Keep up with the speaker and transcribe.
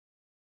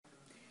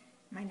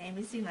My name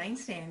is Elaine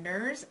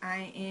Sanders.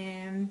 I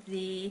am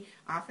the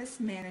office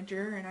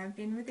manager, and I've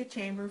been with the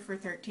Chamber for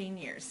 13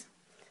 years.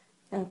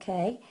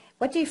 Okay.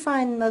 What do you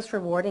find most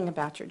rewarding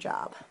about your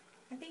job?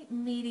 I think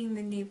meeting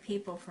the new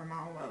people from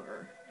all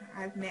over.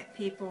 I've met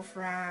people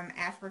from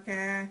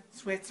Africa,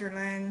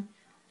 Switzerland,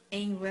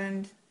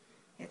 England.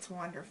 It's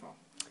wonderful.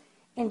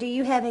 And do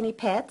you have any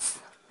pets?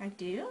 I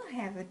do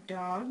have a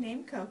dog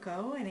named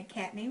Coco and a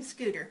cat named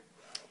Scooter.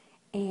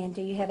 And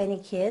do you have any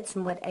kids,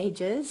 and what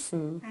ages?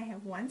 And I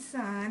have one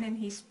son, and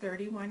he's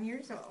 31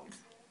 years old.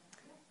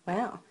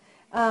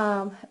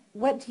 wow.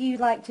 What do you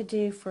like to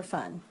do for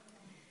fun?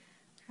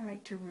 I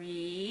like to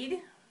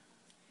read,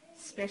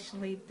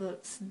 especially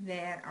books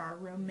that are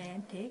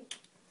romantic.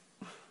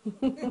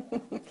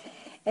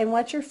 And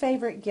what's your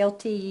favorite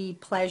guilty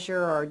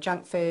pleasure or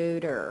junk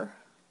food or?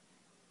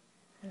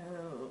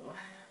 Oh,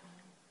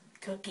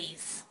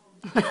 cookies.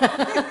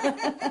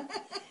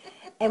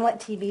 And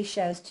what TV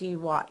shows do you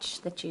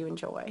watch that you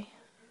enjoy?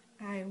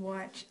 I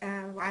watch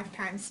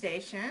Lifetime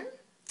Station,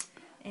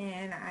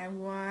 and I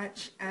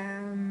watch,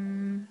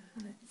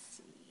 let's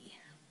see,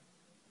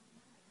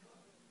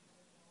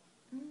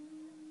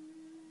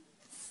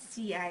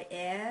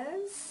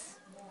 CIS.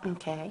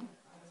 Okay.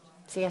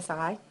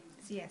 CSI.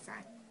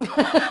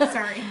 CSI.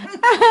 Sorry.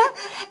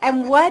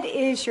 And what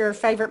is your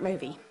favorite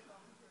movie?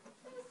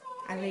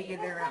 A League of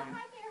Their Own.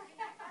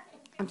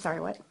 I'm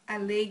sorry, what? A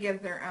League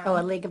of Their Own. Oh,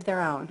 A League of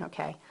Their Own.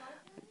 Okay.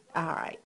 All right.